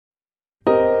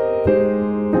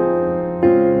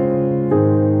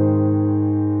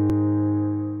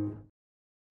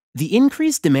The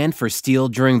increased demand for steel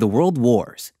during the World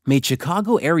Wars made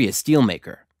Chicago area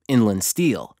steelmaker, Inland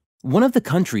Steel, one of the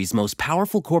country's most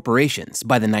powerful corporations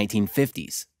by the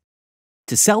 1950s.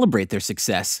 To celebrate their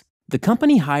success, the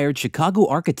company hired Chicago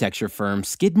architecture firm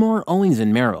Skidmore, Owings &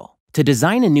 Merrill to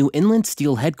design a new Inland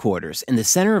Steel headquarters in the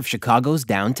center of Chicago's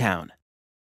downtown.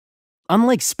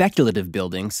 Unlike speculative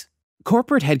buildings,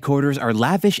 corporate headquarters are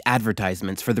lavish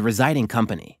advertisements for the residing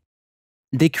company.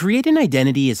 They create an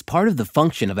identity as part of the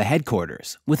function of a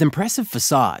headquarters with impressive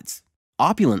facades,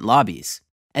 opulent lobbies,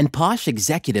 and posh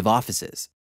executive offices.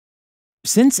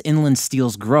 Since Inland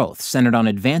Steel's growth centered on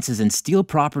advances in steel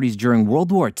properties during World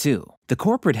War II, the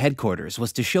corporate headquarters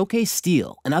was to showcase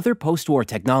steel and other post-war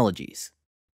technologies.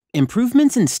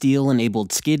 Improvements in steel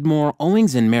enabled Skidmore,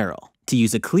 Owings & Merrill to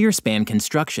use a clear-span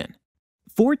construction.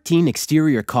 14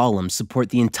 exterior columns support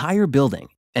the entire building,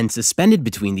 and suspended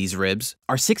between these ribs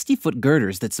are 60-foot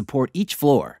girders that support each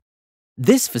floor.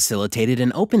 This facilitated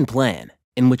an open plan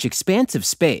in which expansive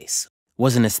space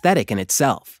was an aesthetic in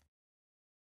itself.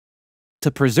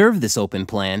 To preserve this open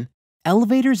plan,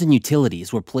 elevators and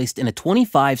utilities were placed in a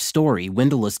 25-story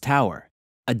windowless tower,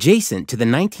 adjacent to the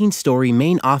 19-story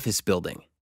main office building.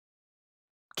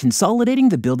 Consolidating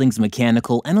the building's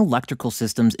mechanical and electrical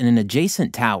systems in an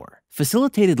adjacent tower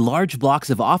facilitated large blocks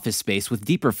of office space with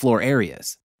deeper floor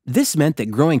areas. This meant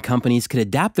that growing companies could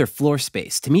adapt their floor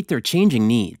space to meet their changing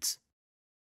needs.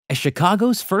 As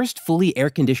Chicago's first fully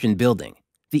air-conditioned building,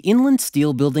 the Inland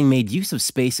Steel building made use of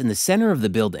space in the center of the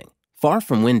building, far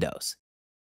from windows.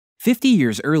 50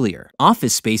 years earlier,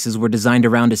 office spaces were designed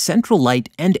around a central light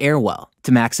and air well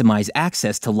to maximize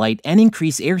access to light and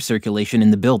increase air circulation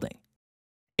in the building.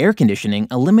 Air conditioning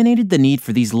eliminated the need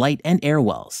for these light and air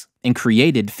wells and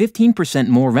created 15%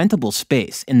 more rentable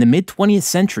space in the mid-20th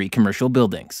century commercial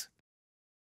buildings.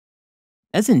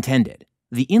 As intended,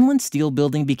 the Inland Steel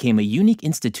building became a unique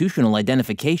institutional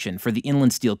identification for the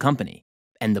Inland Steel Company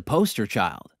and the poster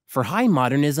child for high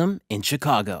modernism in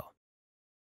Chicago.